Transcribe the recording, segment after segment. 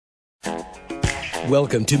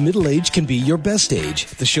Welcome to Middle Age Can Be Your Best Age,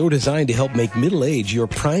 the show designed to help make middle age your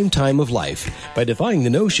prime time of life by defying the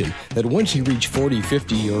notion that once you reach 40,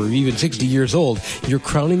 50, or even 60 years old, your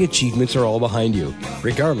crowning achievements are all behind you.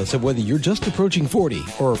 Regardless of whether you're just approaching 40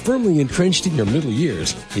 or firmly entrenched in your middle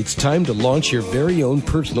years, it's time to launch your very own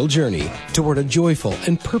personal journey toward a joyful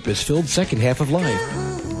and purpose-filled second half of life.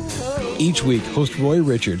 Each week, host Roy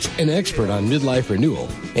Richards, an expert on midlife renewal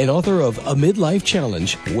and author of A Midlife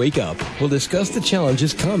Challenge, Wake Up, will discuss the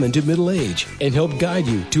challenges common to middle age and help guide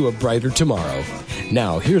you to a brighter tomorrow.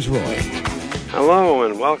 Now, here's Roy. Hello,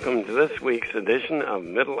 and welcome to this week's edition of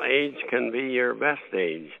Middle Age Can Be Your Best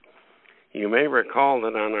Age. You may recall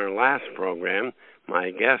that on our last program,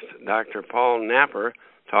 my guest, Dr. Paul Napper,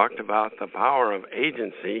 talked about the power of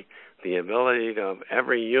agency, the ability of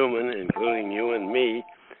every human, including you and me,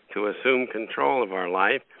 to assume control of our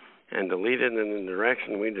life and to lead it in the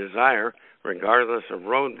direction we desire, regardless of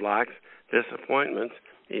roadblocks, disappointments,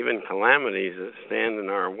 even calamities that stand in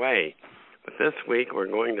our way. But this week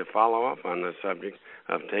we're going to follow up on the subject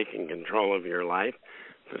of taking control of your life.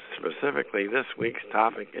 Specifically, this week's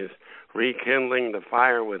topic is rekindling the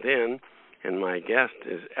fire within, and my guest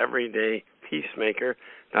is everyday peacemaker,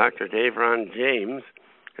 Dr. Davron James.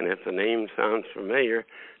 And if the name sounds familiar,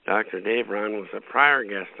 Dr. Davron was a prior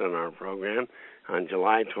guest on our program on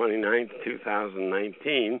July 29,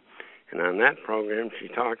 2019, and on that program she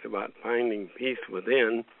talked about finding peace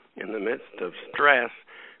within in the midst of stress.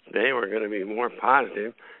 Today we're going to be more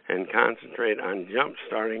positive and concentrate on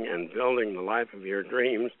jump-starting and building the life of your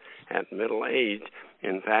dreams at middle age,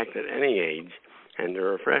 in fact at any age. And to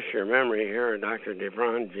refresh your memory, here are Dr.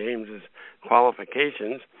 Davron James's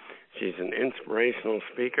qualifications. She's an inspirational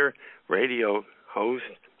speaker, radio host,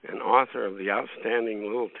 and author of the outstanding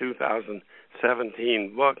little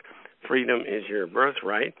 2017 book, Freedom is Your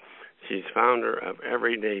Birthright. She's founder of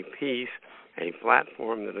Everyday Peace, a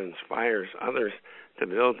platform that inspires others to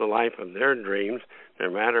build the life of their dreams, no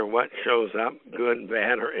matter what shows up, good,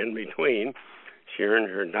 bad, or in between. She earned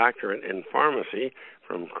her doctorate in pharmacy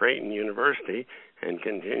from Creighton University and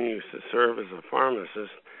continues to serve as a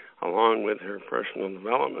pharmacist along with her personal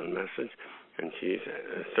development message. And she's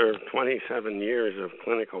served 27 years of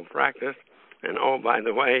clinical practice. And oh, by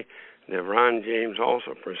the way, Davron James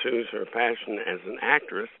also pursues her passion as an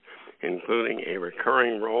actress, including a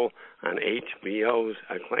recurring role on HBO's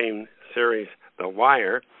acclaimed series The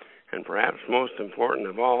Wire. And perhaps most important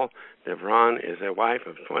of all, Davron is a wife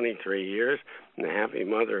of 23 years and a happy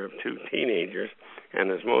mother of 2 teenagers.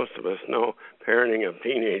 And as most of us know, parenting of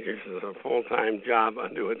teenagers is a full-time job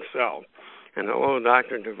unto itself. And hello,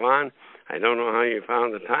 Dr. Davron. I don't know how you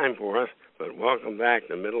found the time for us, but welcome back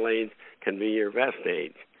to Middle Age Can Be Your Best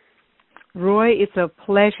Age. Roy, it's a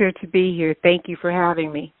pleasure to be here. Thank you for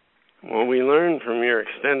having me. Well, we learned from your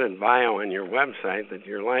extended bio on your website that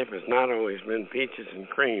your life has not always been peaches and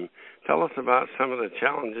cream. Tell us about some of the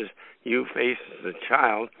challenges you faced as a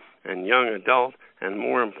child and young adult, and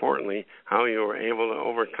more importantly, how you were able to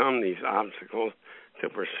overcome these obstacles to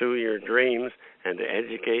pursue your dreams and to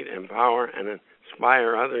educate, empower, and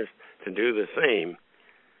inspire others to do the same.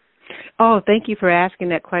 Oh, thank you for asking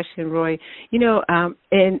that question, Roy. You know,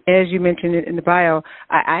 and as you mentioned in the bio,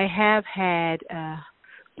 I have had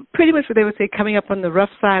pretty much what they would say coming up on the rough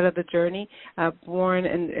side of the journey. Born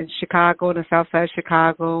in Chicago, in the south side of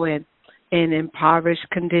Chicago, and in impoverished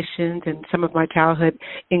conditions, and some of my childhood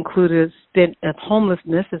included a stint of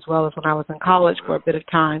homelessness as well as when I was in college for a bit of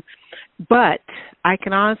time. But I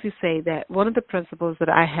can honestly say that one of the principles that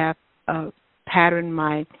I have patterned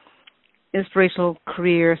my inspirational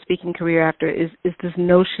career, speaking career after, is this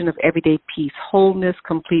notion of everyday peace, wholeness,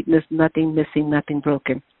 completeness, nothing missing, nothing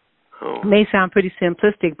broken. It may sound pretty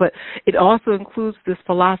simplistic, but it also includes this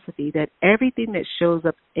philosophy that everything that shows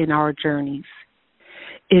up in our journeys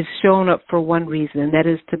is shown up for one reason, and that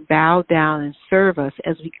is to bow down and serve us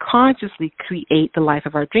as we consciously create the life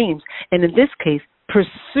of our dreams, and in this case,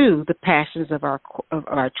 pursue the passions of our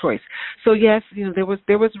choice. So yes, you know, there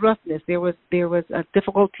was roughness, there was a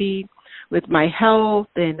difficulty with my health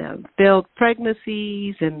and failed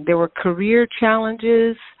pregnancies, and there were career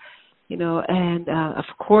challenges, you know, and of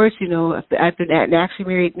course, you know, I've been actually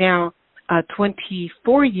married now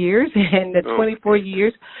 24 years, and the 24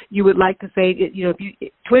 years, you would like to say, you know,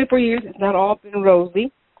 24 years, it's not all been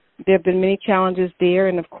rosy. There have been many challenges there,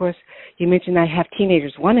 and of course, you mentioned I have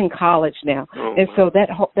teenagers, one in college now, and so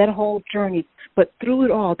that whole journey. But through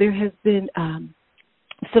it all, there has been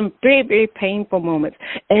some very, very painful moments,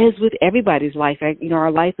 as with everybody's life. You know,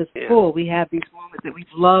 our life is full. We have these moments that we've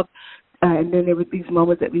loved, and then there were these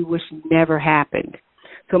moments that we wish never happened.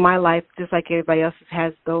 So my life, just like everybody else's,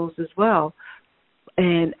 has those as well.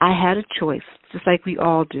 And I had a choice, just like we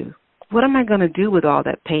all do. What am I going to do with all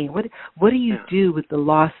that pain? What do you do with the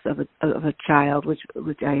loss of a child, which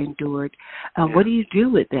I endured? What do you do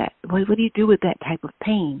with that? What do you do with that type of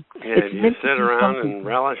pain? Yeah, do you sit around and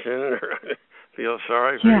relish in it, or feel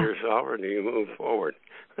sorry for yourself, or do you move forward?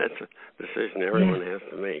 That's a decision everyone has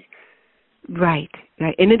to make. Right.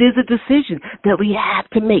 And it is a decision that we have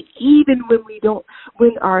to make, even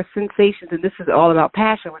when our sensations, and this is all about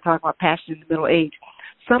passion, we're talking about passion in the middle age,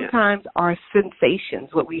 sometimes our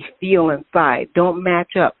sensations, what we feel inside, don't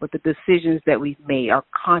match up with the decisions that we've made, our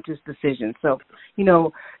conscious decisions. So,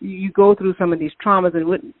 you go through some of these traumas,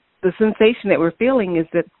 and the sensation that we're feeling is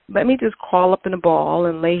that, let me just crawl up in a ball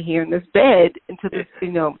and lay here in this bed into this,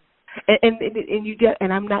 and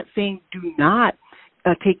I'm not saying do not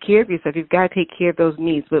take care of yourself. You've got to take care of those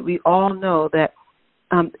needs, but we all know that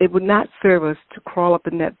it would not serve us to crawl up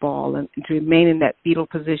in that ball and to remain in that fetal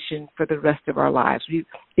position for the rest of our lives. We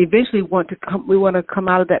eventually want to come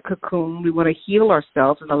out of that cocoon. We want to heal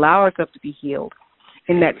ourselves and allow ourselves to be healed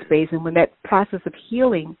in that space. And when that process of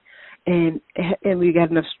healing and we got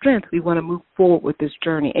enough strength, we want to move forward with this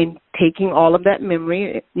journey and taking all of that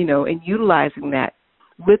memory, and utilizing that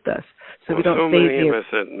with us. So we don't so stay many there. of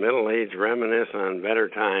us at middle age reminisce on better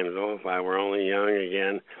times. Oh, if I were only young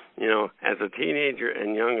again. As a teenager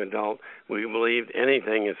and young adult, we believed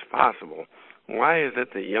anything is possible. Why is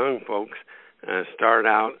it that young folks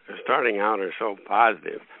starting out are so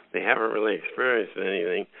positive? They haven't really experienced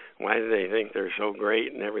anything. Why do they think they're so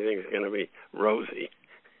great and everything's going to be rosy?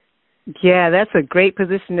 Yeah, that's a great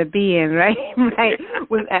position to be in, right? Right.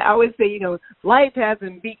 I always say, life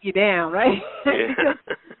hasn't beat you down, right? Because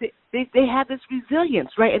they have this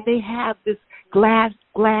resilience, right? And they have this glass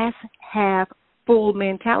half full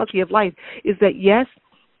mentality of life. Is that yes,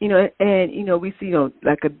 we see,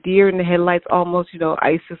 like a deer in the headlights almost. I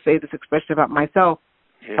used to say this expression about myself.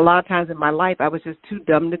 A lot of times in my life, I was just too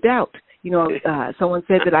dumb to doubt. Someone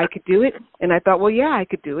said that I could do it, and I thought, well, yeah, I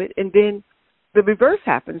could do it, and then the reverse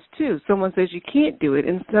happens, too. Someone says you can't do it,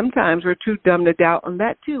 and sometimes we're too dumb to doubt on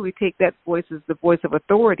that, too. We take that voice as the voice of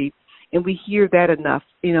authority, and we hear that enough.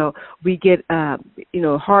 We get,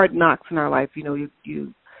 hard knocks in our life. You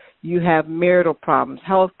have marital problems,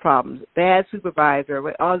 health problems, bad supervisor,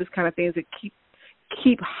 all these kind of things that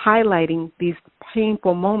keep highlighting these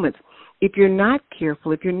painful moments. If you're not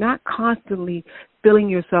careful, if you're not constantly filling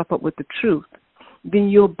yourself up with the truth, then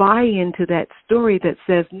you'll buy into that story that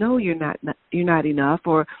says, no, you're not enough,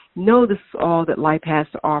 or no, this is all that life has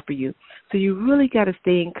to offer you. So you really got to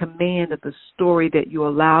stay in command of the story that you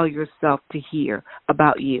allow yourself to hear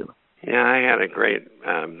about you. Yeah, I had a great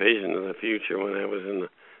vision of the future when I was in the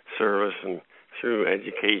service and through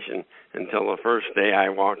education until the first day I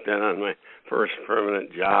walked in on my first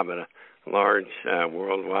permanent job at a large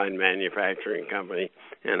worldwide manufacturing company,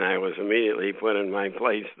 and I was immediately put in my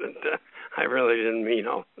place that I really didn't mean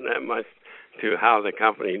all that much to how the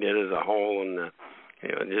company did as a whole, and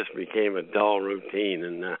it just became a dull routine,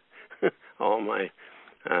 and all my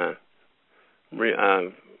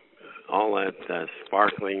all that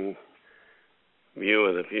sparkling view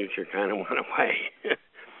of the future kind of went away.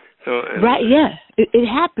 Right, yeah, it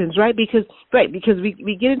happens, right? Because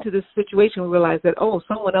we get into this situation, we realize that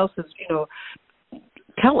someone else is,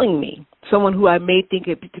 telling me, someone who I may think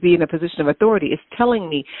to be in a position of authority is telling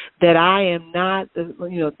me that I am not,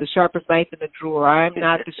 the sharpest knife in the drawer. I'm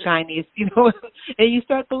not the shiniest, and you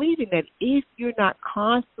start believing that if you're not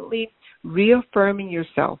constantly reaffirming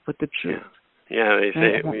yourself with the truth. Yeah, they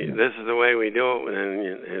say this is the way we do it,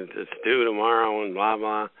 and it's due tomorrow, and blah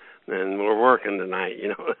blah. And we're working tonight,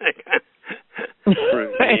 that kind of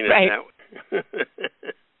routine. Right.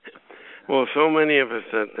 Well, so many of us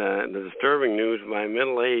at the disturbing news, by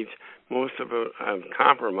middle age, most of us have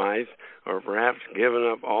compromised or perhaps given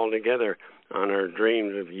up altogether on our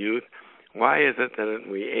dreams of youth. Why is it that as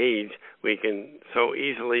we age, we can so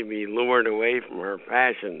easily be lured away from our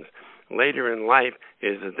passions? Later in life,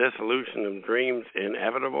 is the dissolution of dreams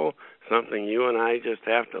inevitable, something you and I just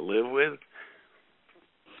have to live with?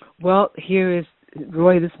 Well, here is,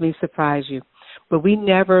 Roy, this may surprise you, but we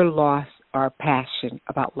never lost our passion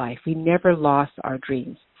about life. We never lost our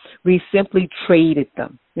dreams. We simply traded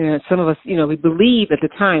them. Some of us, we believe at the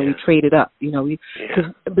time we traded up,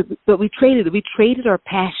 but we traded our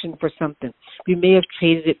passion for something. We may have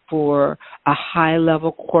traded it for a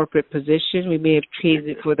high-level corporate position. We may have traded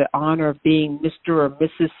it for the honor of being Mr. or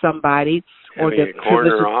Mrs. somebody. Having or the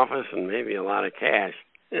corner office and maybe a lot of cash.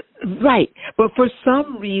 Right. But for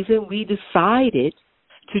some reason, we decided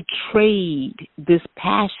to trade this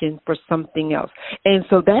passion for something else. And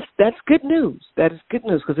so that's good news. That is good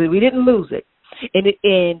news because we didn't lose it.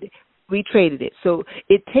 And We traded it. So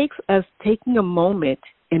it takes us taking a moment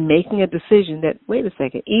and making a decision that, wait a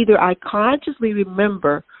second, either I consciously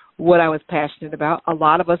remember what I was passionate about. A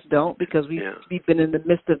lot of us don't, because we've been in the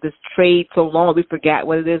midst of this trade so long we forgot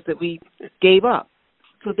what it is that we gave up.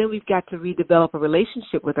 So then we've got to redevelop a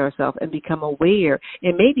relationship with ourselves and become aware,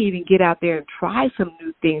 and maybe even get out there and try some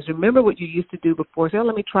new things. Remember what you used to do before. Say,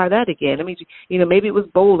 let me try that again. Maybe it was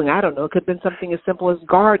bowling. I don't know. It could have been something as simple as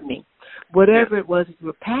gardening. Whatever it was that you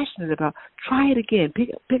were passionate about, try it again.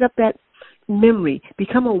 Pick up that memory.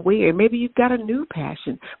 Become aware. Maybe you've got a new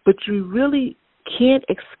passion, but you really can't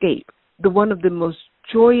escape one of the most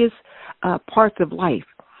joyous parts of life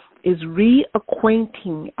is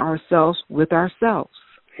reacquainting ourselves with ourselves.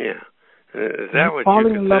 Yeah. Is that what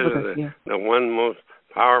you consider the one most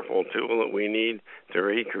powerful tool that we need to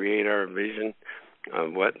recreate our vision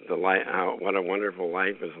of what a wonderful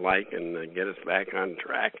life is like, and get us back on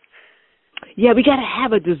track? Yeah, we got to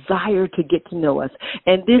have a desire to get to know us.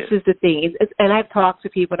 And this is the thing. And I've talked to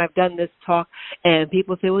people, and I've done this talk, and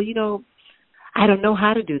people say, well, I don't know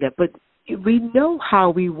how to do that. But we know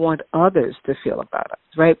how we want others to feel about us,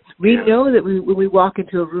 right? We know that when we walk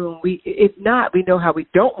into a room, if not, we know how we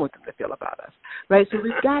don't want them to feel about us, right? So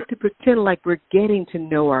we've got to pretend like we're getting to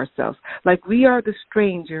know ourselves, like we are the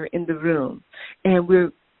stranger in the room, and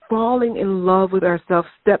we're falling in love with ourselves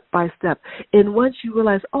step by step. And once you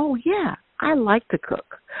realize, oh, yeah, I like to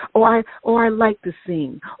cook, or I like to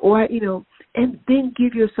sing, and then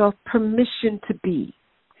give yourself permission to be.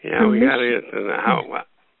 Yeah, we got to get to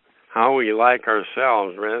how we like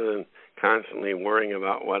ourselves rather than constantly worrying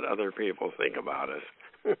about what other people think about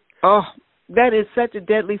us. Oh, that is such a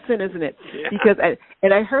deadly sin, isn't it? Yeah. Because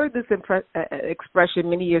I heard this expression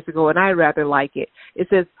many years ago, and I rather like it. It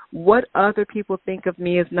says, "What other people think of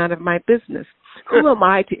me is none of my business. Who am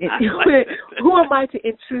I to who am I to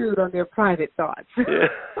intrude on their private thoughts?" Yeah.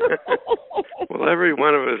 Well, every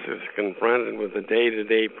one of us is confronted with the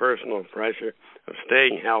day-to-day personal pressure of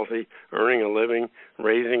staying healthy, earning a living,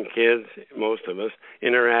 raising kids, most of us,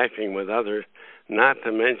 interacting with others, not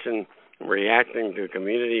to mention reacting to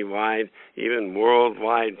community-wide, even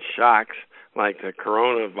worldwide shocks like the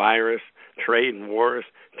coronavirus, trade wars,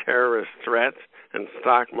 terrorist threats, and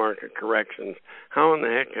stock market corrections. How in the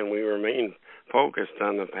heck can we remain focused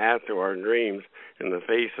on the path to our dreams in the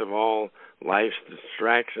face of all life's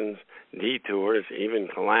distractions, detours, even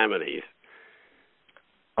calamities?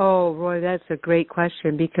 Oh, Roy, that's a great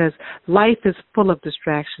question, because life is full of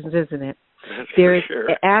distractions, isn't it? That's for sure.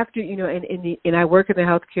 After, and I work in the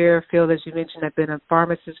healthcare field, as you mentioned. I've been a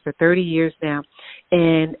pharmacist for 30 years now,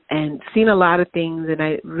 and seen a lot of things, and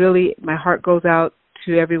my heart goes out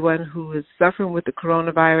to everyone who is suffering with the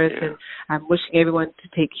coronavirus, and I'm wishing everyone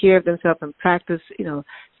to take care of themselves and practice,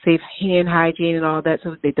 safe hand hygiene and all that, so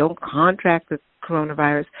that they don't contract the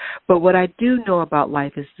coronavirus. But what I do know about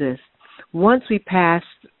life is this: once we pass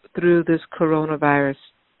through this coronavirus,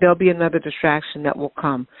 there'll be another distraction that will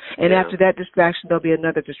come. And after that distraction, there'll be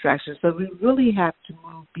another distraction. So we really have to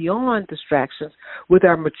move beyond distractions with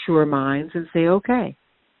our mature minds and say, okay,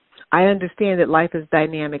 I understand that life is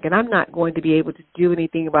dynamic, and I'm not going to be able to do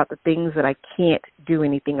anything about the things that I can't do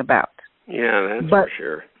anything about. Yeah, that's for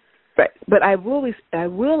sure. But I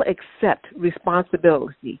will accept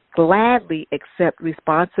responsibility, gladly accept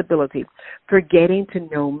responsibility for getting to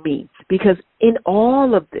know me. Because in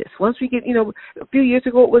all of this, once we get, a few years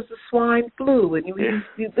ago it was the swine flu, and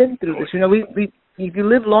we've been through this. If you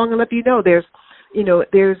live long enough,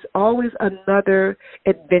 there's always another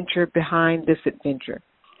adventure behind this adventure.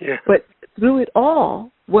 Yeah. But through it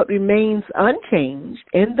all, what remains unchanged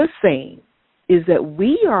and the same is that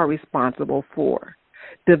we are responsible for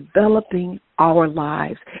developing our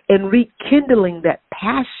lives and rekindling that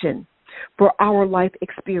passion for our life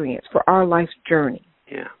experience, for our life's journey.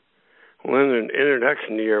 Yeah. Well, in the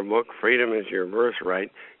introduction to your book, Freedom is Your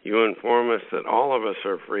Birthright, you inform us that all of us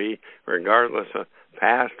are free, regardless of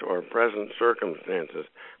past or present circumstances.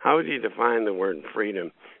 How would you define the word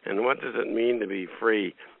freedom, and what does it mean to be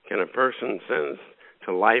free? Can a person sentenced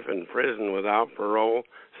to life in prison without parole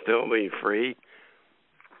still be free?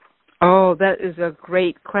 Oh, that is a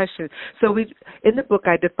great question. So in the book,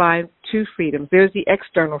 I define two freedoms. There's the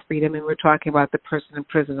external freedom, and we're talking about the person in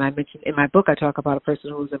prison. I mentioned in my book, I talk about a person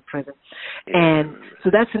who's in prison. And so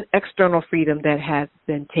that's an external freedom that has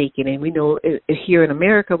been taken. And we know here in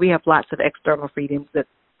America, we have lots of external freedoms that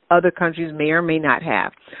other countries may or may not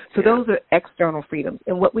have. So those are external freedoms.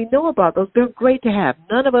 And what we know about those, they're great to have.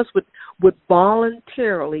 None of us would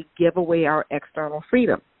voluntarily give away our external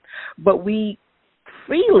freedom. But we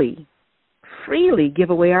freely give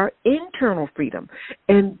away our internal freedom.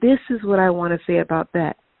 And this is what I want to say about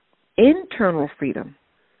that. Internal freedom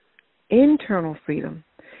internal freedom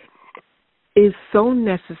is so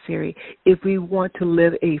necessary if we want to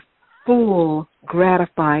live a full,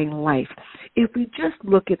 gratifying life. If we just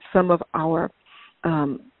look at some of our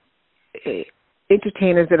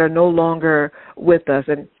entertainers that are no longer with us,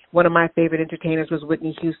 and one of my favorite entertainers was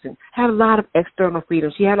Whitney Houston, had a lot of external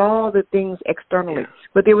freedom. She had all the things externally,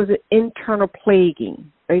 but there was an internal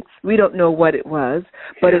plaguing, right? We don't know what it was,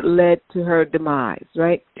 but it led to her demise,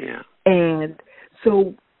 right? Yeah. And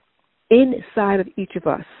so inside of each of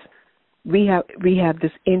us, we have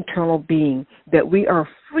this internal being that we are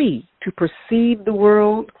free to perceive the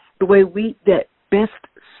world the way that best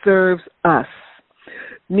serves us,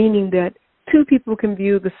 meaning that two people can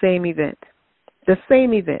view the same event,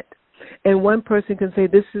 and one person can say,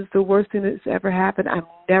 this is the worst thing that's ever happened. I'm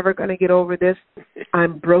never going to get over this.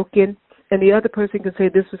 I'm broken. And the other person can say,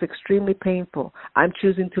 this was extremely painful. I'm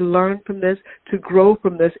choosing to learn from this, to grow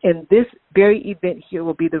from this, and this very event here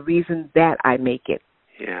will be the reason that I make it.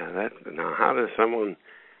 Yeah, now how does someone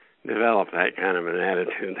develop that kind of an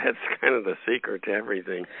attitude? That's kind of the secret to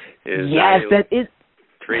everything. Yes, that is.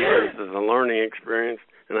 Treat this as a learning experience,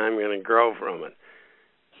 and I'm going to grow from it.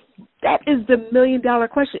 That is the million-dollar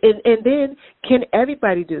question. And then, can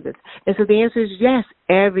everybody do this? And so the answer is yes,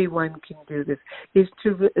 everyone can do this.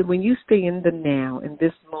 When you stay in the now, in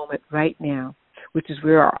this moment right now, which is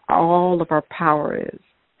where all of our power is,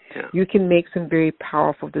 you can make some very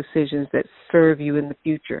powerful decisions that serve you in the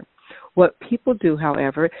future. What people do,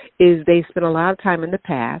 however, is they spend a lot of time in the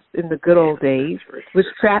past, in the good old days, which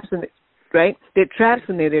traps them. Right? They're traps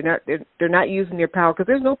in there. They're not using their power because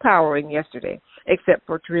there's no power in yesterday except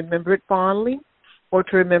for to remember it fondly or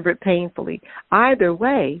to remember it painfully. Either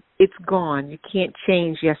way, it's gone. You can't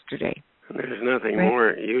change yesterday. There's nothing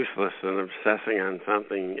more useless than obsessing on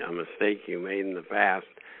something, a mistake you made in the past.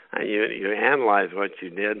 You analyze what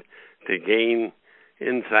you did to gain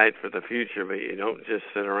insight for the future, but you don't just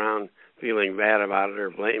sit around feeling bad about it or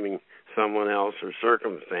blaming someone else or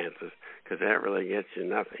circumstances, because that really gets you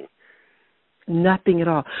nothing. Nothing at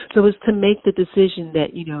all. So it's to make the decision that,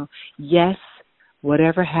 yes,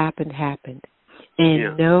 whatever happened, happened.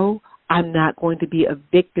 And no, I'm not going to be a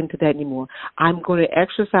victim to that anymore. I'm going to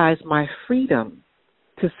exercise my freedom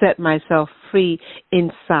to set myself free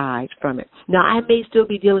inside from it. Now, I may still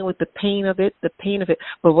be dealing with the pain of it,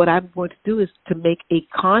 but what I'm going to do is to make a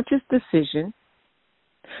conscious decision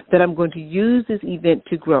that I'm going to use this event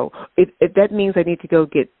to grow. If that means I need to go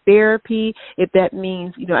get therapy, if that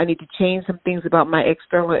means, I need to change some things about my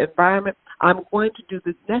external environment, I'm going to do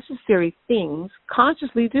the necessary things,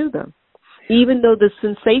 consciously do them, even though the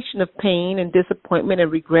sensation of pain and disappointment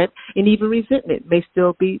and regret and even resentment may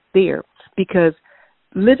still be there, because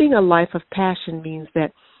living a life of passion means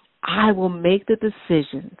that I will make the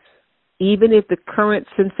decisions, even if the current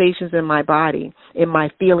sensations in my body, in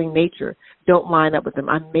my feeling nature, don't line up with them.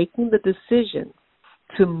 I'm making the decision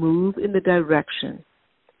to move in the direction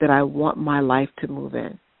that I want my life to move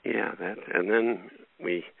in. Yeah, and then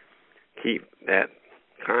we keep that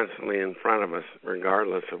constantly in front of us,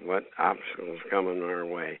 regardless of what obstacles come in our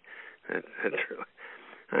way. That's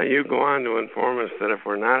really. You go on to inform us that if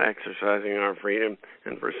we're not exercising our freedom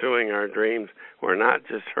and pursuing our dreams, we're not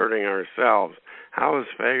just hurting ourselves. How is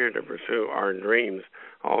failure to pursue our dreams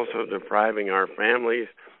also depriving our families,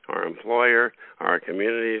 our employer, our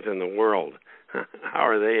communities, and the world? How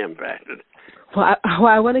are they impacted? Well,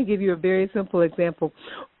 I want to give you a very simple example.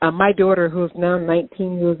 My daughter, who's now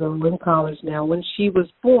 19 years old, in college now, when she was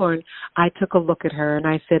born, I took a look at her and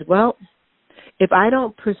I said, well, if I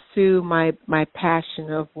don't pursue my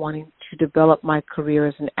passion of wanting to develop my career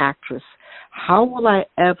as an actress, how will I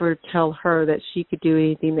ever tell her that she could do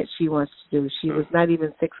anything that she wants to do? She was not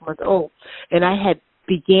even 6 months old. And I had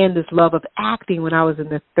began this love of acting when I was in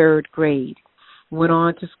the third grade. Went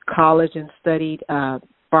on to college and studied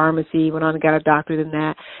pharmacy, went on and got a doctorate in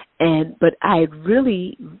that. But I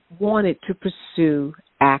really wanted to pursue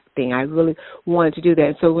acting. I really wanted to do that.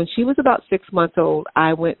 And so when she was about 6 months old,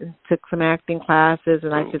 I went and took some acting classes,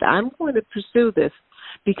 and I said, I'm going to pursue this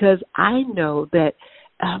because I know that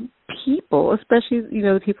people, especially,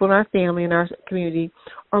 people in our family and our community,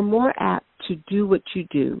 are more apt to do what you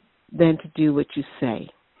do than to do what you say.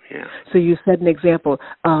 Yeah. So you set an example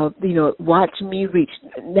of, watch me reach.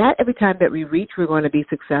 Not every time that we reach, we're going to be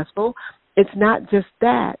successful. It's not just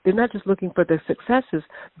that. They're not just looking for the successes.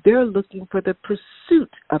 They're looking for the pursuit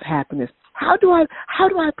of happiness. How do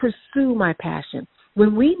I pursue my passion?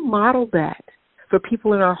 When we model that for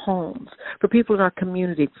people in our homes, for people in our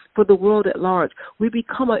community, for the world at large, we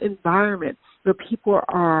become an environment where people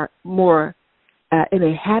are more in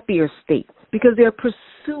a happier state because they're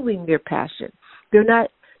pursuing their passion. They're not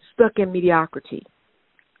stuck in mediocrity.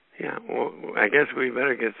 Yeah, well, I guess we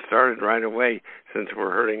better get started right away since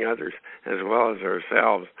we're hurting others as well as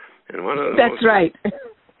ourselves. And one of the That's right.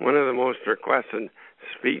 One of the most requested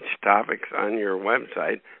speech topics on your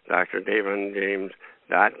website,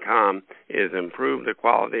 drdavonjames.com, is improve the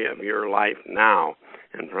quality of your life now.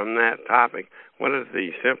 And from that topic, what is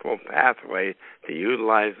the simple pathway to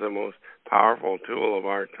utilize the most powerful tool of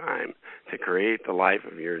our time to create the life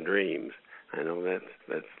of your dreams? I know that's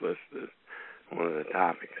listed as one of the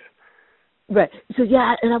topics. Right. So,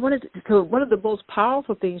 yeah, and so one of the most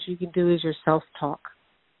powerful things you can do is your self-talk.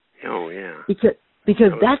 Oh, yeah.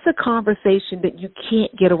 Because that's a conversation that you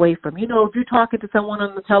can't get away from. You know, if you're talking to someone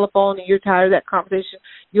on the telephone and you're tired of that conversation,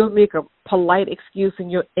 you'll make a polite excuse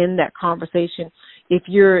and you'll end that conversation. If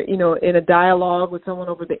you're, in a dialogue with someone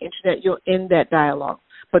over the internet, you'll end that dialogue.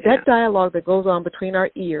 But that dialogue that goes on between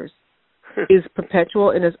our ears is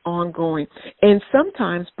perpetual and is ongoing. And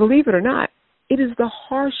sometimes, believe it or not, it is the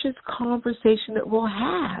harshest conversation that we'll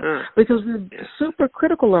have because we're super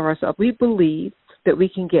critical of ourselves. We believe that we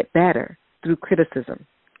can get better through criticism,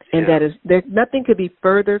 and nothing could be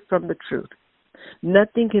further from the truth.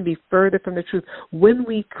 Nothing can be further from the truth. When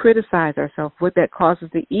we criticize ourselves, what that causes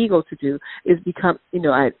the ego to do is become,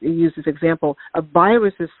 I use this example, a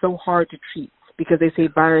virus is so hard to treat because they say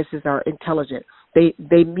viruses are intelligent. They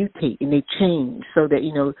mutate and they change so that,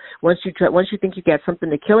 once you think you got something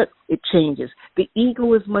to kill it, it changes. The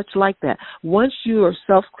ego is much like that. Once your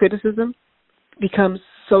self-criticism becomes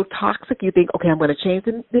so toxic, you think, okay, I'm going to change.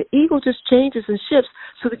 And the ego just changes and shifts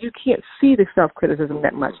so that you can't see the self-criticism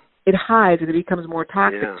that much. It hides and it becomes more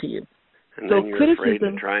toxic to you. And so then you're afraid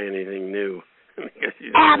to try anything new because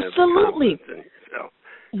you don't have confidence in yourself.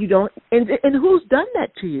 You don't, and who's done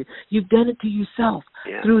that to you? You've done it to yourself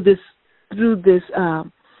through this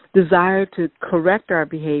desire to correct our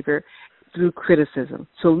behavior through criticism.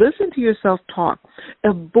 So listen to your self-talk.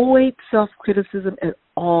 Avoid self-criticism at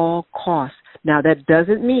all costs. Now, that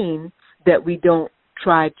doesn't mean that we don't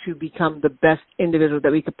try to become the best individual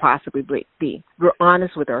that we could possibly be. We're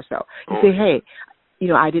honest with ourselves. You say, hey,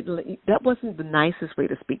 that wasn't the nicest way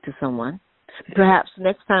to speak to someone. Perhaps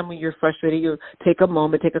next time when you're frustrated, you'll take a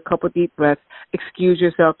moment, take a couple deep breaths, excuse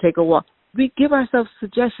yourself, take a walk. We give ourselves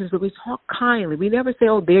suggestions, but we talk kindly. We never say,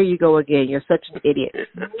 oh, there you go again. You're such an idiot.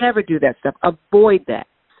 Never do that stuff. Avoid that.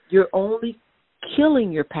 You're only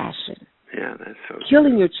killing your passion. Yeah, that's so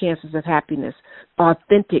killing your chances of happiness,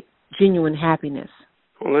 authentic, genuine happiness.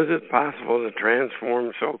 Well, is it possible to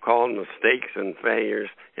transform so-called mistakes and failures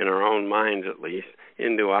in our own minds, at least,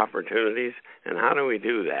 into opportunities? And how do we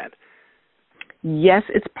do that? Yes,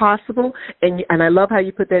 it's possible, and I love how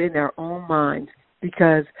you put that in our own minds,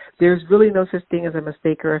 because there's really no such thing as a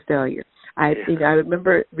mistake or a failure. I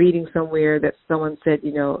remember reading somewhere that someone said,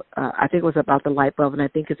 I think it was about the light bulb, and I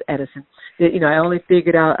think it's Edison, that, I only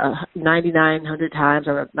figured out 9,900 times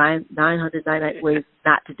or 999 ways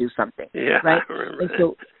not to do something. Yeah, right? I remember and that.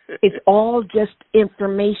 So it's all just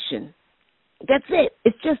information. That's it.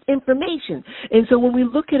 It's just information. And so when we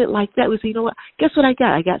look at it like that, we say, you know what, guess what I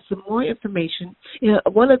got? I got some more information.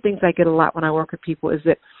 One of the things I get a lot when I work with people is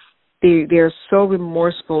that they're so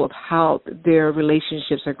remorseful of how their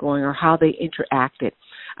relationships are going or how they interacted.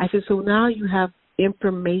 I said, so now you have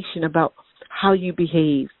information about how you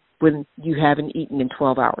behave when you haven't eaten in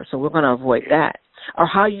 12 hours. So we're going to avoid that. Or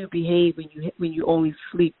how you behave when you only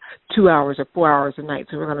sleep 2 hours or 4 hours a night.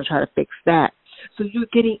 So we're going to try to fix that. So you're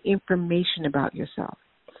getting information about yourself.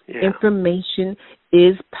 Yeah. Information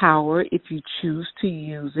is power if you choose to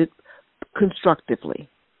use it constructively.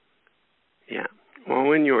 Yeah. Well,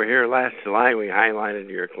 when you were here last July, we highlighted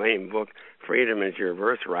your acclaimed book, Freedom is Your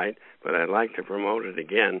Birthright, but I'd like to promote it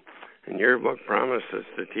again. And your book promises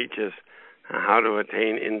to teach us how to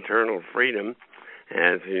attain internal freedom,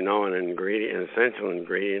 as you know, an essential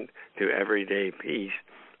ingredient to everyday peace.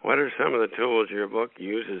 What are some of the tools your book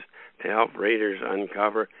uses to help readers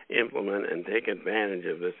uncover, implement, and take advantage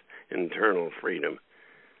of this internal freedom?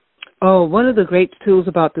 Oh, one of the great tools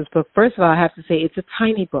about this book, first of all, I have to say it's a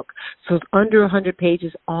tiny book. So it's under 100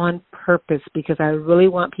 pages on purpose because I really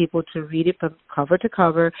want people to read it from cover to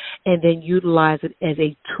cover and then utilize it as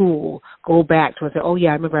a tool. Go back to it and say, oh, yeah,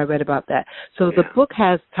 I remember I read about that. So the book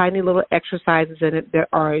has tiny little exercises in it that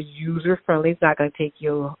are user-friendly. It's not going to take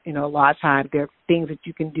you, a lot of time. There are things that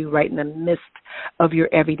you can do right in the midst of your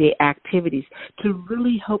everyday activities to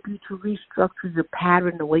really help you to restructure your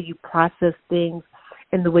pattern, the way you process things,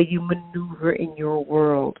 and the way you maneuver in your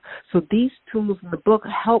world. So these tools in the book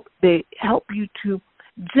help you to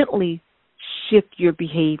gently shift your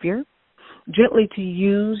behavior, gently to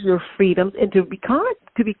use your freedoms, and to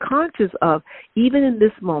be conscious of, even in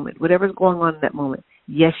this moment, whatever's going on in that moment,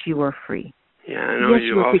 yes, you are free. Yeah, I know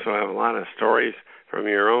you also have a lot of stories from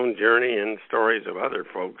your own journey and stories of other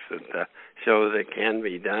folks that show that it can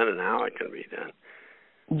be done and how it can be done.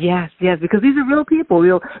 Yes, because these are real people.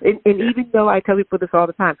 And even though I tell people this all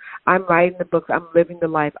the time, I'm writing the books, I'm living the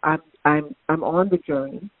life, I'm on the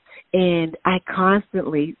journey, and I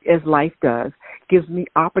constantly, as life does, gives me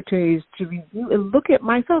opportunities to review and look at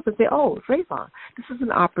myself and say, oh, Trayvon, this is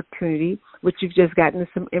an opportunity which you've just gotten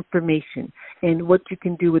some information and what you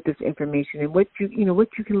can do with this information and what you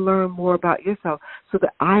can learn more about yourself, so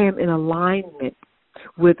that I am in alignment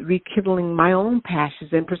with rekindling my own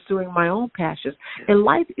passions and pursuing my own passions. And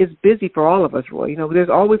life is busy for all of us, Roy. There's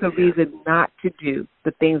always a reason not to do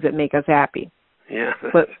the things that make us happy. Yeah.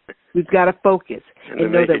 But we've got to focus and to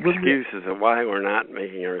know make excuses of why we're not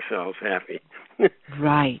making ourselves happy.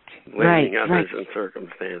 Right. Blaming others and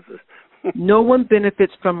circumstances. No one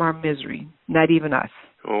benefits from our misery, not even us.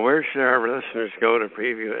 Well, where should our listeners go to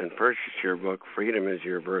preview and purchase your book, Freedom is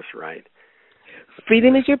Your Birthright?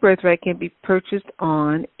 Freedom is Your Birthright can be purchased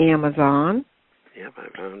on Amazon. Yep, I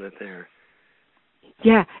found it there.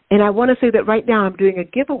 Yeah, and I want to say that right now I'm doing a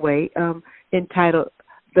giveaway entitled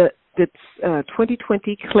the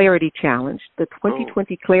 2020 Clarity Challenge, the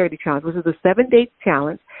 2020 Clarity Challenge, which is a 7-day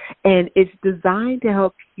challenge, and it's designed to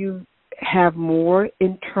help you have more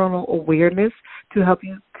internal awareness, to help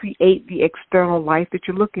you create the external life that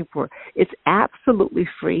you're looking for. It's absolutely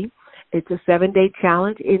free. It's a 7-day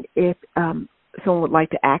challenge, and if someone would like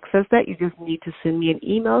to access that, you just need to send me an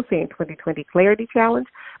email saying 2020 Clarity Challenge.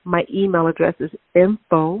 My email address is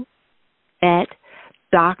info@Dr.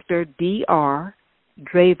 D.R.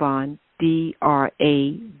 Drayvon,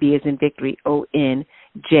 D-R-A-V as in victory, O-N,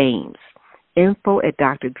 James.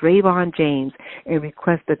 Info@Dr. Drayvon James, and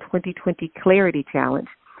request the 2020 Clarity Challenge.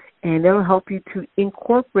 And it'll help you to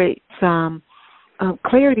incorporate some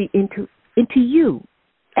clarity into you.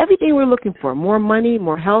 Everything we're looking for, more money,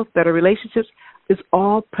 more health, better relationships, is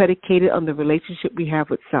all predicated on the relationship we have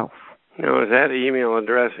with self. Now, is that email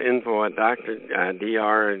address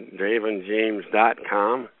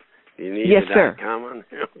info@drdravonjames.com? Do you need yes, the sir. .com on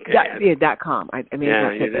there? Okay. .com. I mean,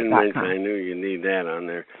 yeah, you didn't mention. I knew you need that on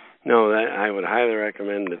there. No, I would highly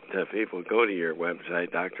recommend that people go to your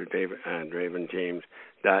website,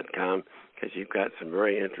 drdravonjames.com, because you've got some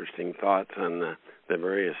very interesting thoughts on the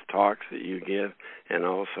various talks that you give, and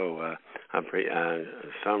also a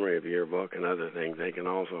summary of your book and other things. They can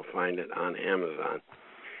also find it on Amazon.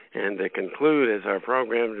 And to conclude, as our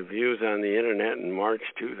program debuts on the Internet in March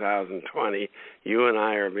 2020, you and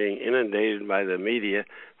I are being inundated by the media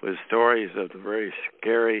with stories of the very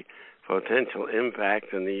scary potential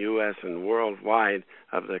impact in the U.S. and worldwide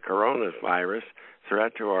of the coronavirus,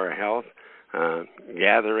 threat to our health,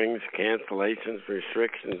 gatherings, cancellations,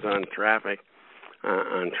 restrictions on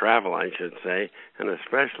travel, I should say, and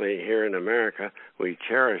especially here in America, we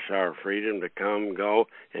cherish our freedom to come, go,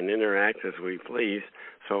 and interact as we please.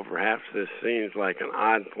 So perhaps this seems like an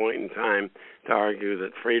odd point in time to argue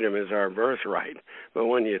that freedom is our birthright. But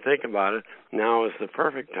when you think about it, now is the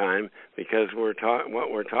perfect time, because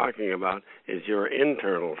what we're talking about is your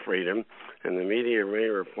internal freedom, and the media may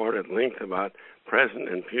report at length about present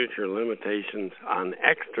and future limitations on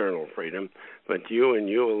external freedom, but you and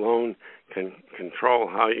you alone can control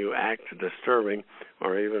how you act to disturbing,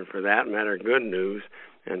 or even for that matter, good news,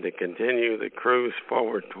 and to continue the cruise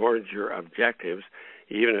forward towards your objectives,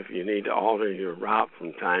 even if you need to alter your route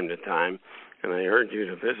from time to time. And I urge you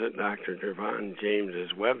to visit Dr. Drayvon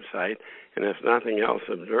James's website, and if nothing else,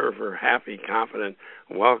 observe her happy, confident,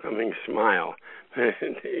 welcoming smile.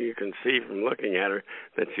 You can see from looking at her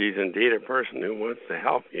that she's indeed a person who wants to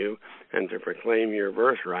help you and to proclaim your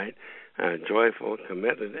birthright, joyful,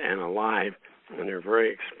 committed, and alive. And her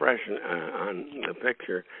very expression on the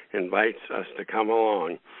picture invites us to come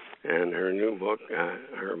along. And her new book,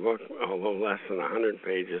 although less than 100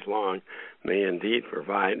 pages long, may indeed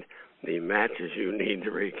provide the matches you need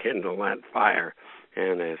to rekindle that fire.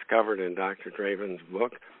 And as covered in Dr. Drayvon's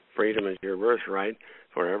book, Freedom is Your Birthright,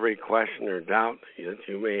 for every question or doubt that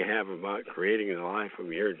you may have about creating the life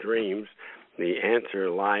of your dreams, the answer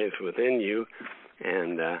lies within you.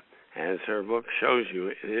 And as her book shows you,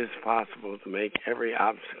 it is possible to make every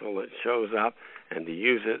obstacle that shows up and to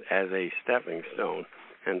use it as a stepping stone.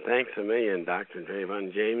 And thanks a million, Dr.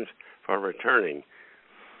 Drayvon James, for returning.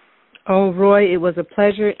 Oh, Roy, it was a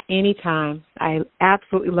pleasure anytime. I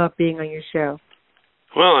absolutely love being on your show.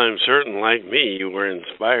 Well, I'm certain, like me, you were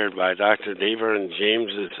inspired by Dr. Drayvon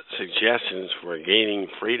James's suggestions for gaining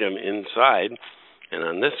freedom inside. And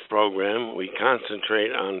on this program, we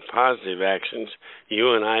concentrate on positive actions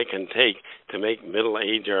you and I can take to make middle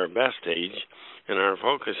age our best age. And our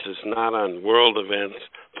focus is not on world events,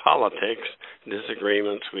 politics,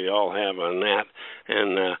 disagreements we all have on that,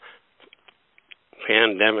 and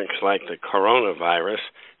pandemics like the coronavirus.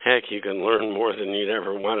 Heck, you can learn more than you'd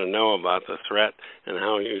ever want to know about the threat and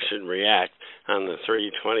how you should react on the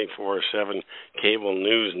 24/7 cable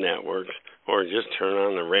news networks, or just turn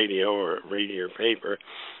on the radio or read your paper.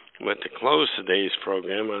 But to close today's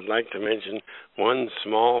program, I'd like to mention one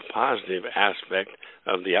small positive aspect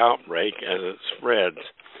of the outbreak as it spreads.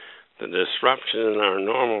 The disruption in our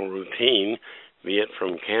normal routine, be it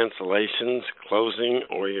from cancellations, closing,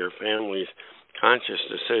 or your family's conscious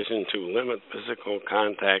decision to limit physical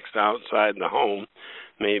contacts outside the home,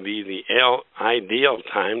 may be the ideal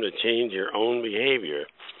time to change your own behavior,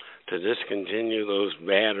 to discontinue those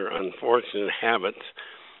bad or unfortunate habits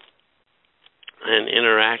and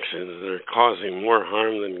interactions that are causing more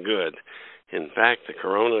harm than good. In fact, the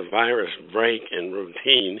coronavirus break in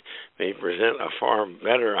routine may present a far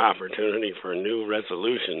better opportunity for new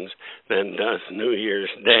resolutions than does New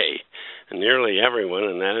Year's Day. And nearly everyone,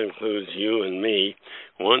 and that includes you and me,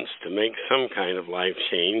 wants to make some kind of life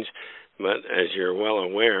change. But as you're well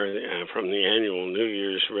aware from the annual New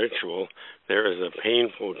Year's ritual, there is a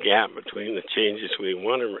painful gap between the changes we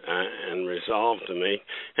want to and resolve to make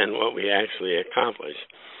and what we actually accomplish.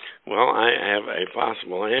 Well, I have a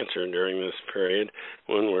possible answer during this period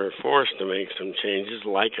when we're forced to make some changes,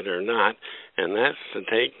 like it or not, and that's to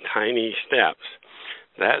take tiny steps.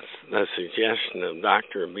 That's the suggestion of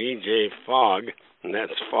Dr. B.J. Fogg, and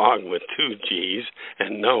that's Fogg with 2 G's,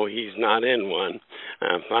 and no, he's not in one,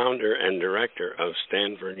 founder and director of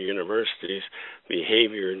Stanford University's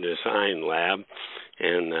Behavior Design Lab,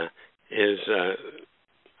 and his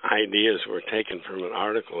ideas were taken from an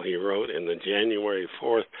article he wrote in the January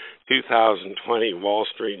 4th, 2020 Wall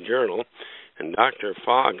Street Journal, and Dr.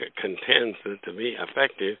 Fogg contends that to be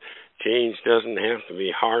effective, change doesn't have to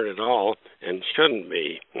be hard at all and shouldn't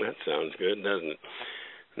be. That sounds good, doesn't it?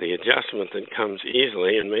 The adjustment that comes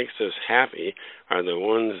easily and makes us happy are the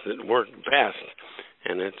ones that work best,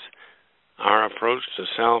 and it's our approach to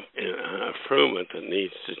self-improvement that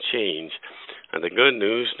needs to change. The good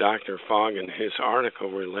news, Dr. Fogg in his article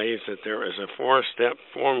relays that there is a 4-step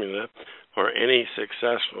formula for any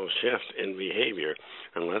successful shift in behavior,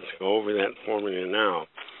 and let's go over that formula now.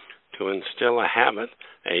 To instill a habit,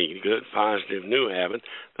 a good, positive, new habit,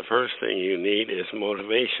 the first thing you need is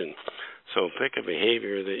motivation. So pick a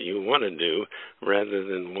behavior that you want to do rather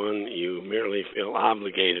than one you merely feel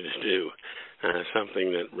obligated to do,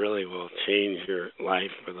 something that really will change your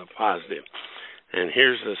life for the positive. And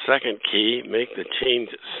here's the second key: make the change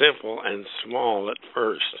simple and small at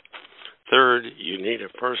first. Third, you need a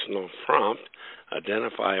personal prompt.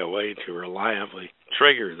 Identify a way to reliably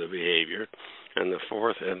trigger the behavior. And the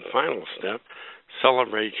fourth and final step,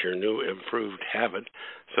 celebrate your new improved habit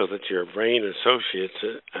so that your brain associates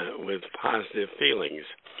it with positive feelings.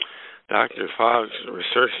 Dr. Fogg's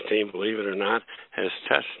research team, believe it or not, has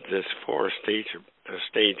tested this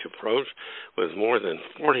 4-stage approach with more than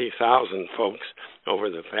 40,000 folks over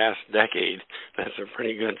the past decade. That's a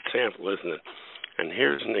pretty good sample, isn't it? And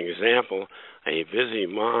here's an example. A busy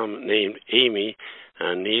mom named Amy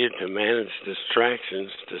needed to manage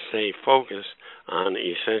distractions to stay focused on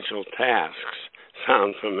essential tasks.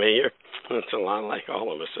 Sound familiar? It's a lot like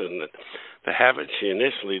all of us, isn't it? The habit she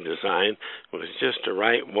initially designed was just to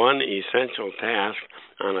write one essential task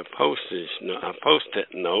on a Post-it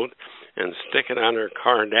note and stick it on her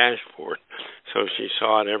car dashboard, so she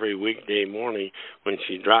saw it every weekday morning when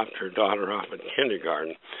she dropped her daughter off at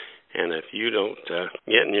kindergarten. And if you don't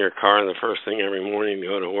get in your car the first thing every morning to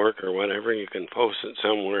go to work or whatever, you can post it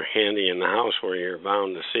somewhere handy in the house where you're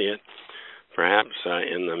bound to see it. Perhaps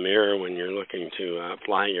in the mirror when you're looking to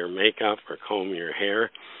apply your makeup or comb your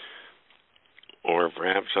hair, or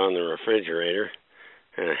perhaps on the refrigerator.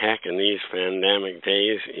 And heck, in these pandemic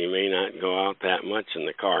days, you may not go out that much in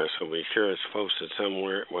the car, so be sure it's posted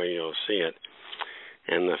somewhere where you'll see it.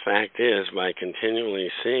 And the fact is, by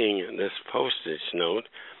continually seeing this postage note,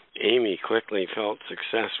 Amy quickly felt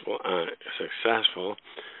successful,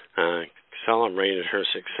 celebrated her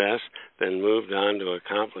success, then moved on to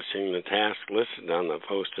accomplishing the task listed on the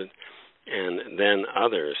Post-it, and then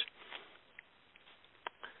others.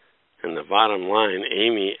 And the bottom line,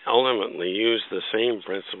 Amy ultimately used the same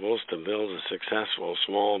principles to build a successful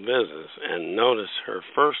small business. And notice her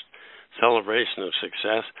first celebration of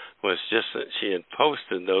success was just that she had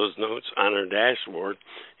posted those notes on her dashboard.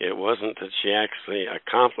 It wasn't that she actually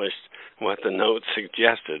accomplished what the note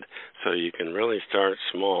suggested. So you can really start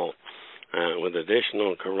small. With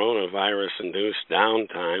additional coronavirus-induced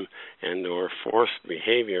downtime and or forced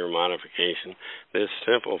behavior modification, this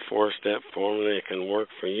simple 4-step formula can work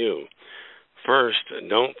for you. First,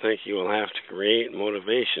 don't think you will have to create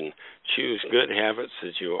motivation. Choose good habits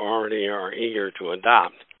that you already are eager to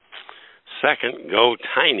adopt. Second, go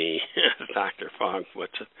tiny, as Dr. Fogg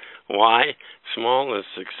puts it. Why? Small is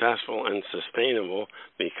successful and sustainable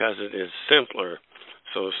because it is simpler.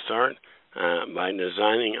 So start by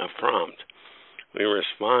designing a prompt. We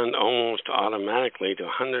respond almost automatically to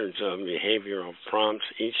hundreds of behavioral prompts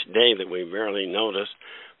each day that we barely notice.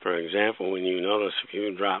 For example, when you notice a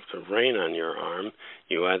few drops of rain on your arm,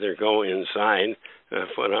 you either go inside,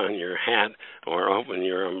 put on your hat, or open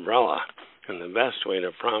your umbrella. And the best way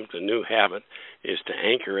to prompt a new habit is to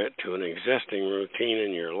anchor it to an existing routine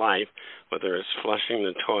in your life, whether it's flushing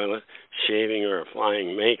the toilet, shaving, or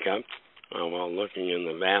applying makeup while looking in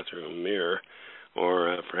the bathroom mirror,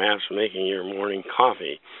 or perhaps making your morning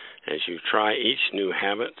coffee. As you try each new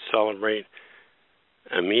habit, celebrate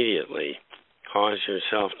immediately. Cause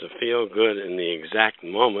yourself to feel good in the exact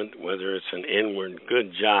moment, whether it's an inward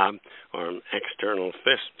good job or an external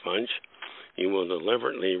fist punch. You will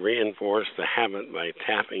deliberately reinforce the habit by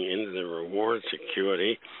tapping into the reward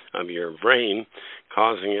security of your brain,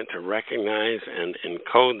 causing it to recognize and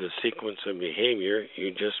encode the sequence of behavior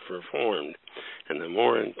you just performed. And the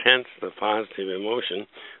more intense the positive emotion,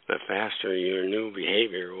 the faster your new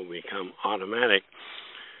behavior will become automatic.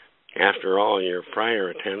 After all, your prior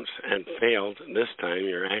attempts had failed. This time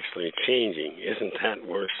you're actually changing. Isn't that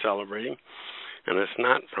worth celebrating? And it's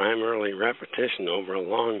not primarily repetition over a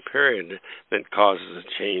long period that causes a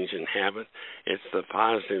change in habit. It's the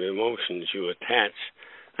positive emotions you attach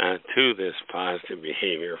to this positive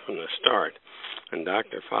behavior from the start. And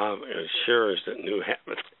Dr. Fogg assures that new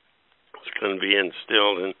habits can be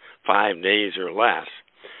instilled in 5 days or less.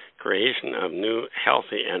 Creation of new,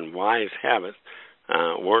 healthy, and wise habits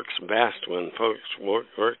works best when folks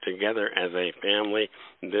work together as a family,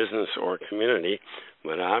 business, or community,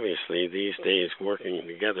 but obviously these days working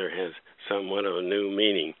together has somewhat of a new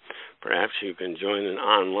meaning. Perhaps you can join an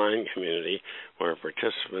online community where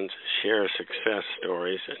participants share success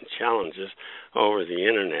stories and challenges over the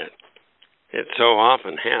internet. It so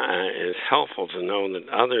often is helpful to know that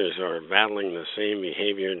others are battling the same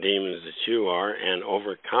behavior demons that you are and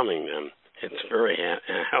overcoming them. It's very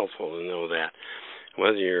helpful to know that.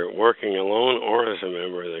 Whether you're working alone or as a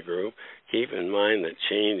member of the group, keep in mind that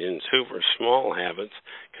change in super small habits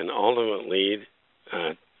can ultimately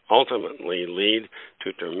lead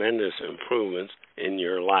to tremendous improvements in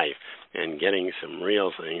your life and getting some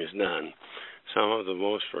real things done. Some of the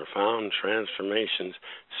most profound transformations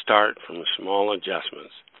start from small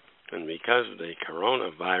adjustments. And because of the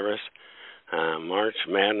coronavirus, March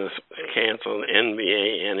Madness canceled,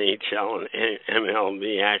 NBA, NHL, and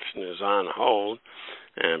MLB action is on hold,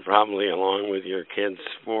 and probably along with your kids'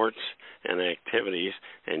 sports and activities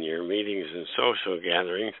and your meetings and social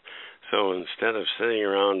gatherings. So instead of sitting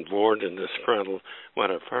around bored and disgruntled,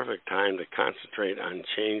 what a perfect time to concentrate on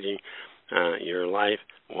changing your life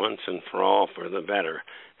once and for all for the better.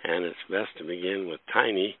 And it's best to begin with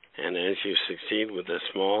tiny, and as you succeed with the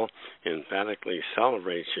small, emphatically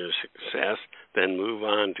celebrate your success, then move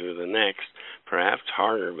on to the next, perhaps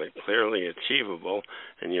harder but clearly achievable,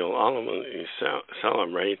 and you'll ultimately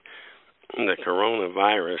celebrate the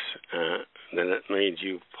coronavirus that it made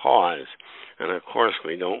you pause. And of course,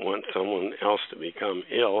 we don't want someone else to become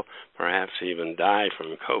ill, perhaps even die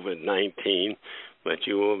from COVID-19, but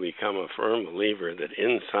you will become a firm believer that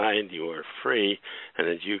inside you are free and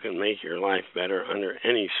that you can make your life better under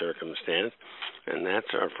any circumstance. And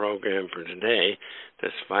that's our program for today.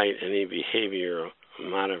 Despite any behavioral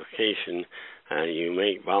modification you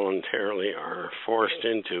make voluntarily or are forced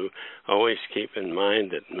into, always keep in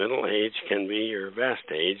mind that middle age can be your best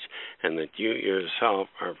age and that you yourself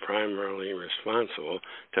are primarily responsible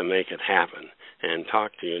to make it happen. And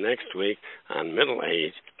talk to you next week on Middle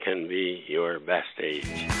Age Can Be Your Best Age.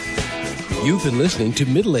 You've been listening to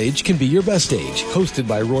Middle Age Can Be Your Best Age, hosted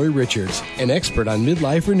by Roy Richards, an expert on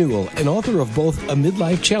midlife renewal and author of both A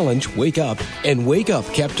Midlife Challenge, Wake Up, and Wake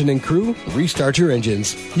Up, Captain and Crew, Restart Your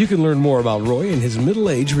Engines. You can learn more about Roy and his Middle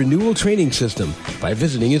Age Renewal Training System by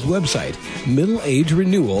visiting his website,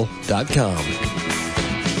 middleagerenewal.com.